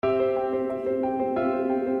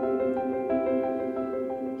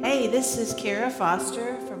this is Kara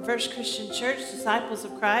Foster from First Christian Church, Disciples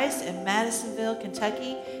of Christ in Madisonville,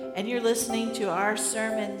 Kentucky, and you're listening to our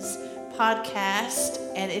sermons podcast.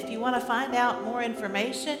 And if you want to find out more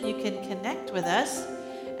information, you can connect with us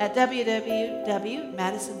at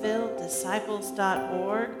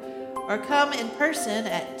www.madisonvilledisciples.org or come in person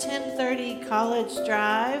at 1030 College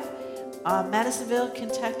Drive, Madisonville,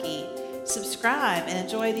 Kentucky. Subscribe and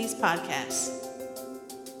enjoy these podcasts.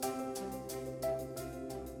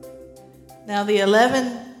 Now the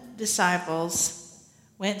 11 disciples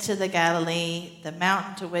went to the Galilee, the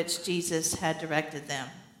mountain to which Jesus had directed them.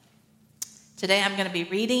 Today I'm going to be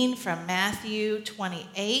reading from Matthew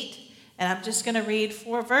 28, and I'm just going to read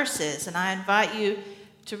 4 verses, and I invite you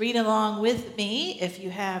to read along with me if you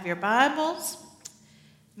have your Bibles.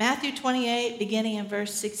 Matthew 28, beginning in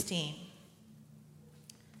verse 16.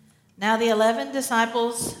 Now the 11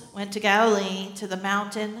 disciples went to Galilee, to the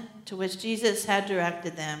mountain to which Jesus had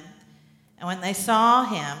directed them. And when they saw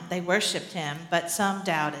him, they worshipped him, but some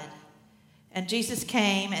doubted. And Jesus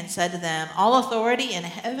came and said to them, "All authority in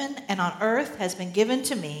heaven and on earth has been given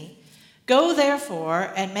to me. Go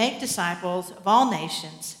therefore and make disciples of all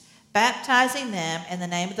nations, baptizing them in the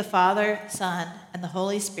name of the Father, Son, and the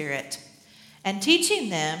Holy Spirit, and teaching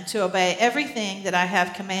them to obey everything that I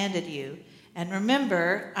have commanded you. And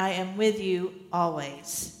remember, I am with you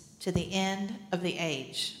always, to the end of the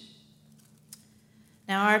age."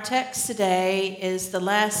 Now, our text today is the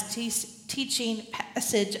last teaching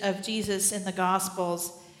passage of Jesus in the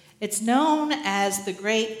Gospels. It's known as the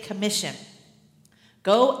Great Commission.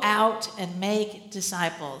 Go out and make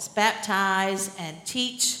disciples, baptize and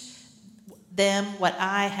teach them what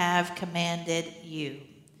I have commanded you.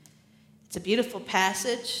 It's a beautiful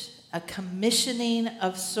passage, a commissioning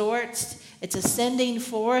of sorts. It's a sending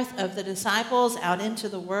forth of the disciples out into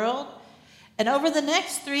the world. And over the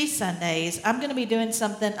next 3 Sundays, I'm going to be doing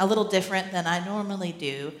something a little different than I normally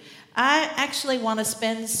do. I actually want to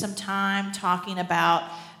spend some time talking about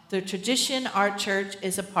the tradition our church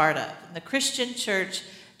is a part of, the Christian Church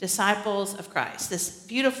Disciples of Christ, this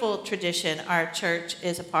beautiful tradition our church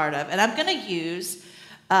is a part of. And I'm going to use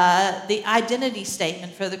the identity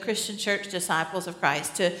statement for the Christian Church Disciples of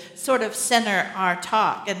Christ to sort of center our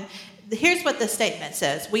talk. And here's what the statement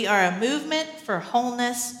says. We are a movement for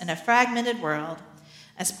wholeness in a fragmented world.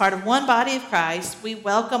 As part of one body of Christ, we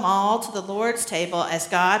welcome all to the Lord's table as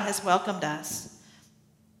God has welcomed us.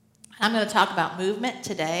 I'm going to talk about movement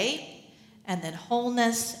today and then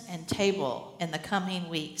wholeness and table in the coming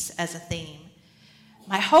weeks as a theme.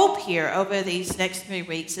 My hope here over these next 3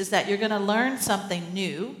 weeks is that you're going to learn something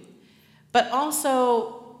new, but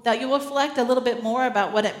also that you will reflect a little bit more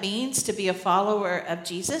about what it means to be a follower of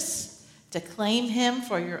Jesus, to claim him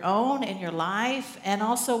for your own in your life, and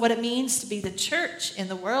also what it means to be the church in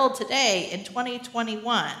the world today in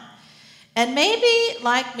 2021. And maybe,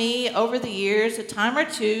 like me, over the years, a time or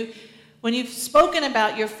two, when you've spoken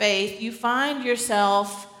about your faith, you find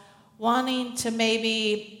yourself wanting to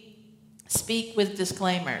maybe speak with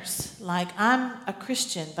disclaimers, like, I'm a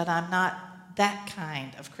Christian, but I'm not that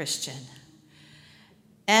kind of Christian.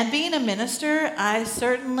 And being a minister, I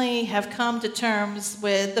certainly have come to terms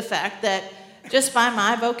with the fact that just by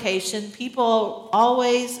my vocation, people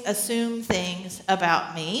always assume things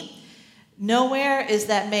about me. Nowhere is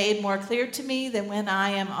that made more clear to me than when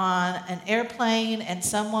I am on an airplane and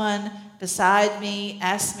someone beside me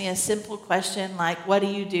asks me a simple question like, "What do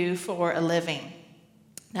you do for a living?"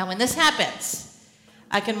 Now, when this happens,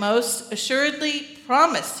 I can most assuredly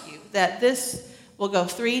promise you that this will go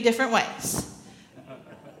 3 different ways.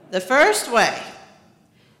 The first way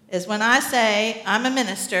is when I say I'm a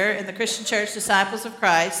minister in the Christian Church Disciples of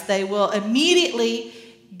Christ, they will immediately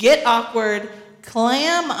get awkward,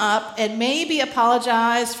 clam up, and maybe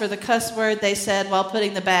apologize for the cuss word they said while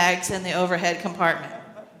putting the bags in the overhead compartment.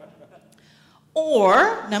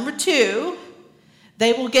 Or, number 2,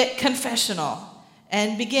 they will get confessional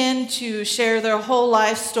and begin to share their whole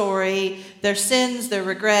life story, their sins, their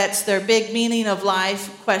regrets, their big meaning of life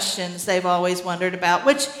questions they've always wondered about,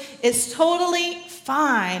 which is totally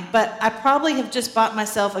fine, but I probably have just bought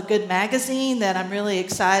myself a good magazine that I'm really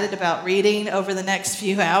excited about reading over the next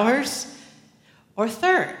few hours. Or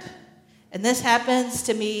third, and this happens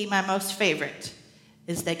to me, my most favorite,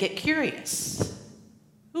 is they get curious.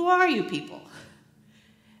 Who are you people?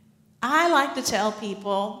 I like to tell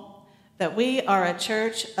people that we are a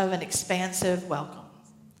church of an expansive welcome.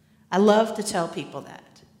 I love to tell people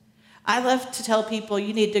that. I love to tell people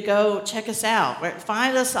you need to go check us out.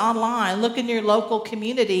 Find us online. Look in your local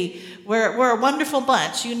community. We're a wonderful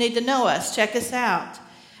bunch. You need to know us. Check us out.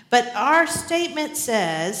 But our statement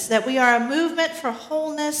says that we are a movement for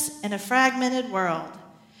wholeness in a fragmented world.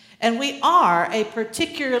 And we are a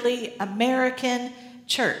particularly American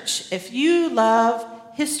church. If you love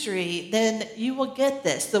history, then you will get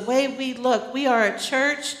this. The way we look, we are a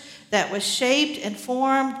church that was shaped and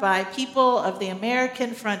formed by people of the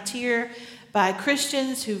American frontier, by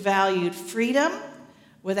Christians who valued freedom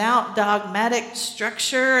without dogmatic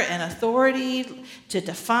structure and authority to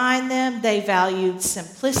define them. They valued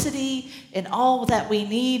simplicity, and all that we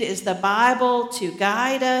need is the Bible to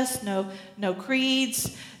guide us. No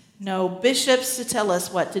creeds, no bishops to tell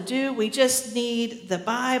us what to do. We just need the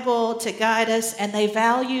Bible to guide us. And they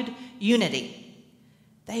valued unity.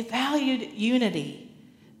 They valued unity,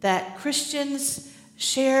 that Christians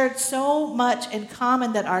shared so much in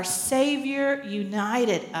common, that our Savior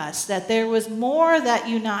united us, that there was more that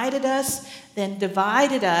united us than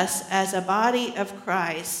divided us as a body of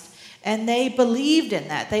Christ. And they believed in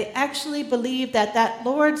that. They actually believed that that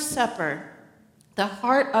Lord's Supper, the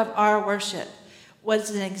heart of our worship, was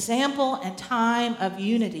an example and time of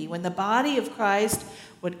unity when the body of Christ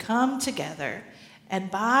would come together. And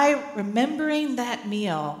by remembering that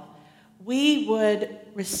meal, we would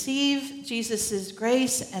receive Jesus'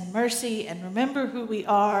 grace and mercy and remember who we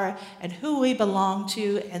are and who we belong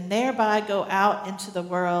to, and thereby go out into the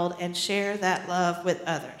world and share that love with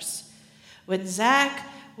others. When Zach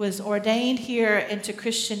was ordained here into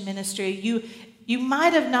Christian ministry, you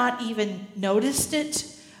might have not even noticed it,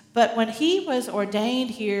 but when he was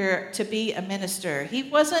ordained here to be a minister, he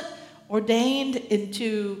wasn't ordained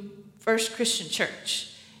into First Christian Church.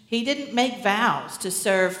 He didn't make vows to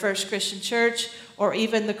serve First Christian Church or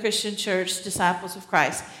even the Christian Church Disciples of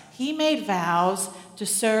Christ. He made vows to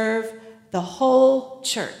serve the whole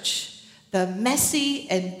church, the messy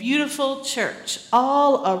and beautiful church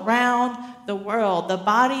all around the world, the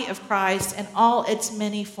body of Christ in all its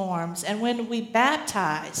many forms. And when we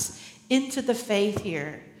baptize into the faith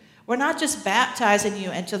here, we're not just baptizing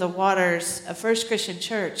you into the waters of First Christian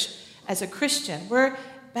Church as a Christian. We're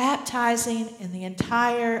baptizing in the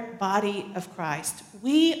entire body of Christ.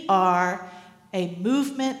 We are a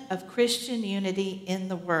movement of Christian unity in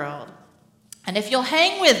the world. And if you'll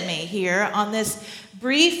hang with me here on this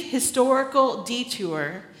brief historical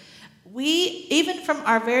detour, even from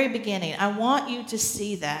our very beginning, I want you to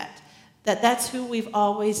see that's who we've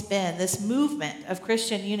always been, this movement of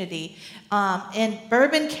Christian unity. In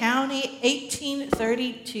Bourbon County,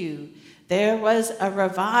 1832, there was a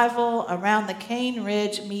revival around the Cane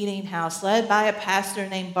Ridge Meeting House led by a pastor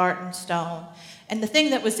named Barton Stone. And the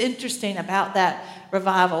thing that was interesting about that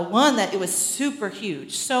revival, one, that it was super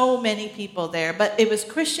huge, so many people there, but it was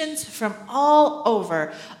Christians from all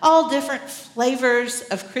over, all different flavors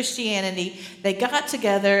of Christianity. They got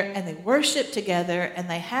together and they worshiped together and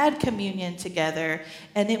they had communion together.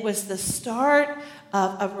 And it was the start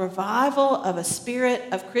of a revival of a spirit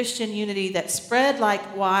of Christian unity that spread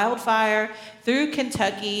like wildfire through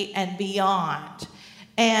Kentucky and beyond.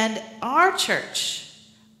 And our church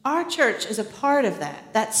is a part of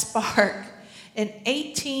that spark. In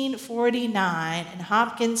 1849, in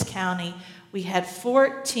Hopkins County, we had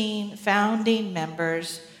 14 founding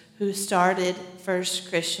members who started First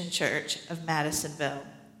Christian Church of Madisonville.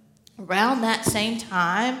 Around that same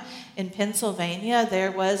time in Pennsylvania,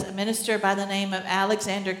 there was a minister by the name of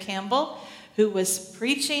Alexander Campbell who was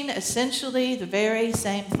preaching essentially the very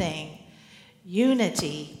same thing: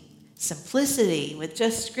 unity, simplicity with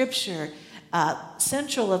just Scripture,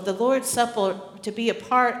 central of the Lord's Supper to be a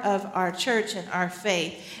part of our church and our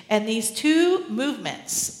faith. And these two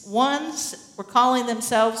movements, ones were calling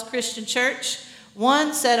themselves Christian Church.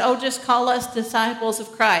 One said, just call us Disciples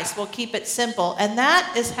of Christ. We'll keep it simple. And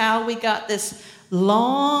that is how we got this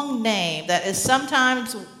long name that is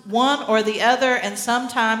sometimes one or the other and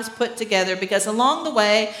sometimes put together, because along the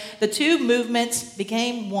way, the two movements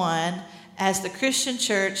became one as the Christian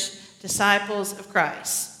Church Disciples of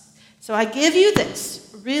Christ. So I give you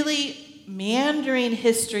this really meandering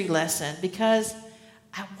history lesson because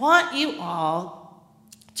I want you all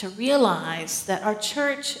to realize that our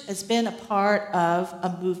church has been a part of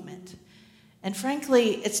a movement. And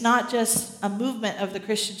frankly, it's not just a movement of the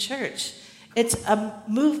Christian church. It's a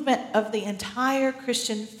movement of the entire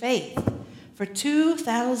Christian faith. For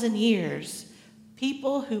 2,000 years,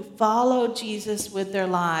 people who followed Jesus with their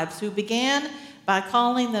lives, who began by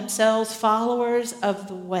calling themselves followers of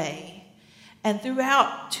the way. And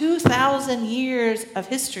throughout 2,000 years of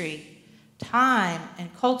history, time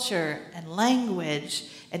and culture and language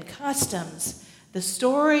and customs, the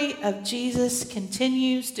story of Jesus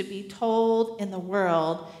continues to be told in the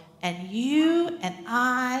world, and you and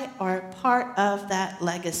I are a part of that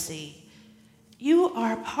legacy. You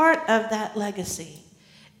are part of that legacy.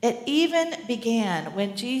 It even began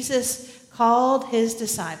when Jesus called his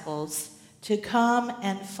disciples to come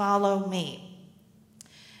and follow me.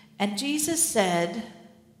 And Jesus said,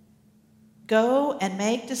 "Go and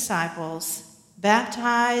make disciples,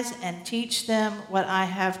 baptize and teach them what I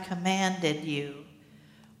have commanded you."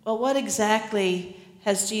 Well, what exactly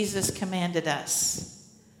has Jesus commanded us?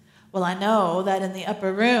 Well, I know that in the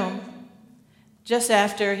upper room, just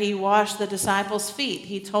after he washed the disciples' feet,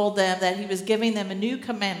 he told them that he was giving them a new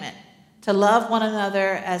commandment, to love one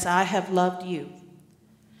another as I have loved you.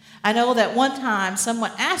 I know that one time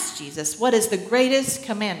someone asked Jesus, "What is the greatest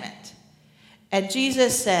commandment?" And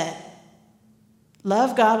Jesus said,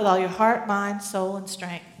 "Love God with all your heart, mind, soul, and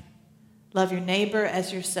strength. Love your neighbor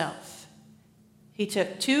as yourself." He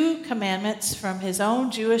took two commandments from his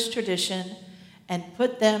own Jewish tradition and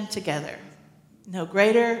put them together. No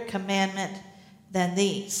greater commandment than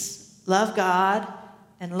these: love God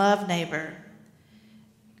and love neighbor.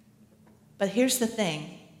 But here's the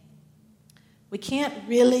thing. We can't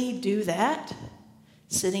really do that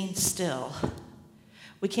sitting still.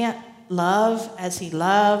 We can't love as he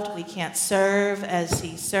loved. We can't serve as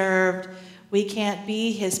he served. We can't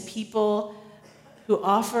be his people who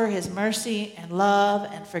offer his mercy and love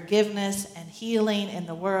and forgiveness and healing in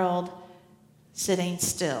the world sitting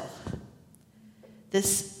still.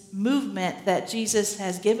 This movement that Jesus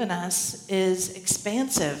has given us is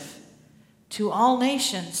expansive to all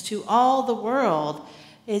nations, to all the world.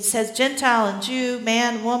 It says Gentile and Jew,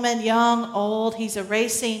 man, woman, young, old. He's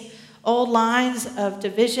erasing old lines of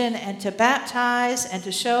division and to baptize and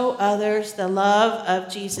to show others the love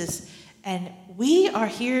of Jesus. And we are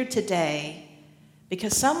here today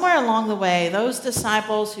because somewhere along the way, those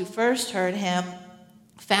disciples who first heard him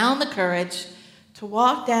found the courage to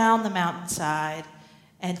walk down the mountainside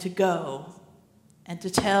and to go and to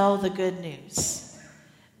tell the good news.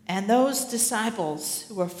 And those disciples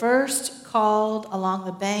who were first called along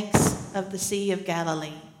the banks of the Sea of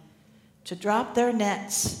Galilee to drop their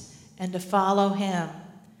nets and to follow him,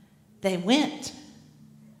 they went.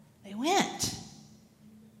 They went.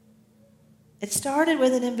 It started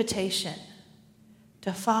with an invitation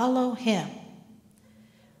to follow him.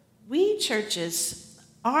 We churches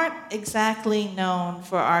aren't exactly known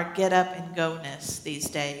for our get-up-and-go-ness these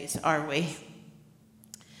days, are we?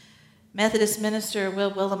 Methodist minister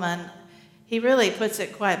Will Willimon, he really puts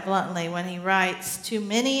it quite bluntly when he writes, "To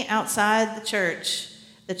many outside the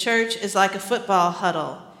church is like a football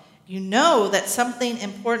huddle. You know that something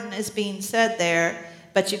important is being said there,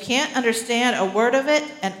 but you can't understand a word of it,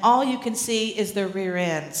 and all you can see is their rear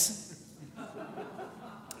ends."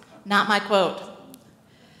 Not my quote.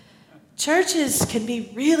 Churches can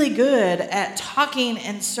be really good at talking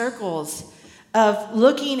in circles, of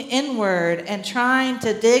looking inward and trying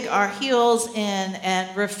to dig our heels in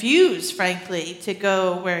and refuse, frankly, to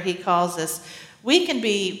go where he calls us. We can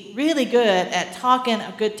be really good at talking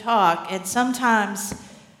a good talk, and sometimes,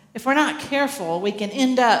 if we're not careful, we can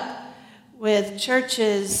end up with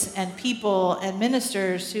churches and people and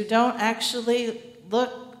ministers who don't actually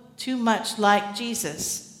look too much like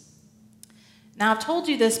Jesus. Now, I've told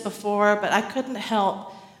you this before, but I couldn't help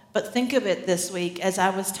but think of it this week as I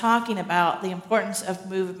was talking about the importance of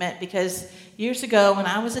movement, because years ago when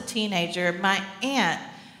I was a teenager, my aunt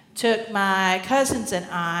took my cousins and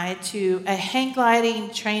I to a hang gliding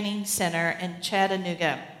training center in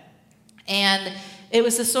Chattanooga. And it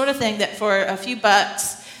was the sort of thing that for a few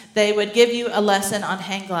bucks, they would give you a lesson on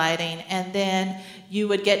hang gliding, and then you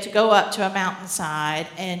would get to go up to a mountainside,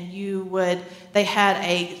 and they had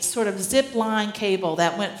a sort of zip line cable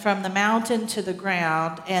that went from the mountain to the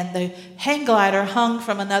ground, and the hang glider hung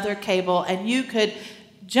from another cable, and you could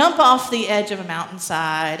jump off the edge of a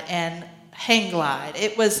mountainside and hang glide.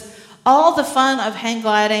 It was all the fun of hang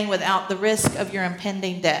gliding without the risk of your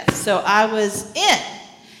impending death. So I was in.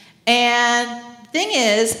 And the thing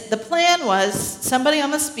is, the plan was somebody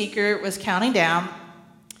on the speaker was counting down,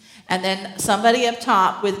 and then somebody up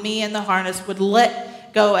top with me in the harness would let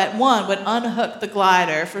go at one, would unhook the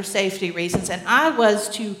glider for safety reasons, and I was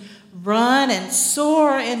to run and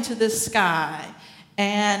soar into the sky.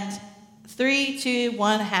 And 3, 2,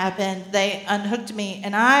 1 happened. They unhooked me,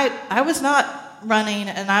 and I was not running,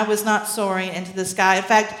 and I was not soaring into the sky. In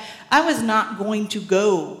fact, I was not going to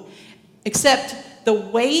go, except the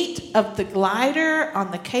weight of the glider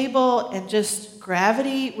on the cable and just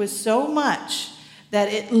gravity was so much that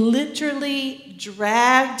it literally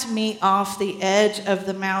dragged me off the edge of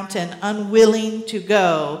the mountain, unwilling to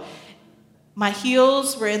go. My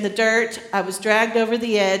heels were in the dirt. I was dragged over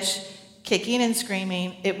the edge, kicking and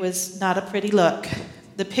screaming. It was not a pretty look.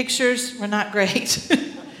 The pictures were not great.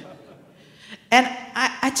 And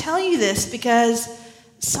I tell you this because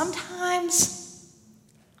sometimes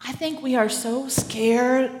I think we are so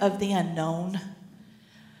scared of the unknown.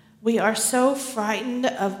 We are so frightened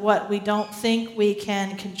of what we don't think we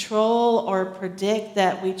can control or predict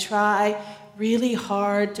that we try really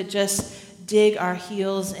hard to just dig our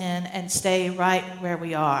heels in and stay right where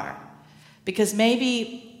we are. Because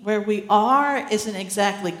maybe where we are isn't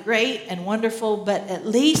exactly great and wonderful, but at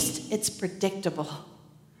least it's predictable.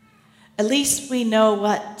 At least we know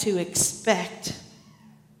what to expect.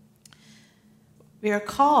 We are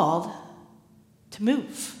called to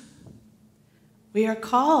move. We are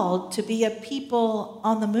called to be a people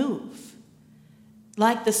on the move.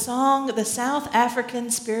 Like the song, the South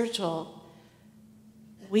African spiritual,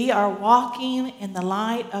 we are walking in the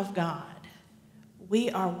light of God. We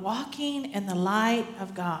are walking in the light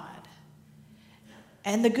of God.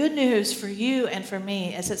 And the good news for you and for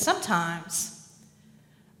me is that sometimes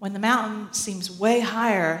when the mountain seems way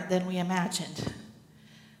higher than we imagined,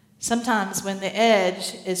 sometimes when the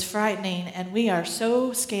edge is frightening and we are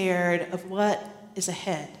so scared of what is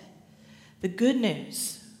ahead, the good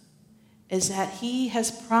news is that He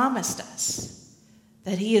has promised us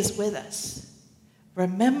that He is with us.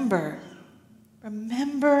 Remember,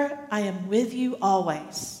 I am with you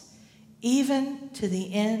always, even to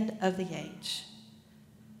the end of the age.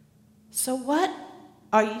 So what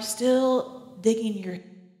are you still digging your heels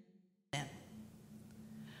in?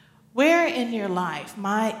 Where in your life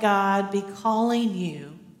might God be calling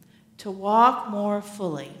you to walk more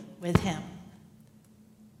fully with Him?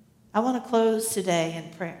 I want to close today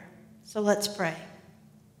in prayer. So let's pray.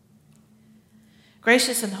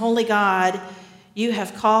 Gracious and holy God, you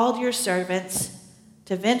have called your servants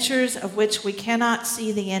to ventures of which we cannot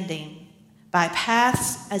see the ending, by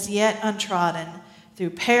paths as yet untrodden, through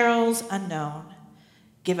perils unknown.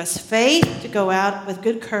 Give us faith to go out with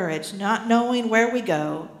good courage, not knowing where we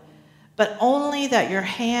go, but only that your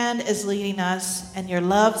hand is leading us and your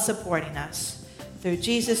love supporting us. Through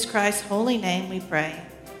Jesus Christ's holy name we pray.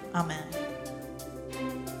 Amen.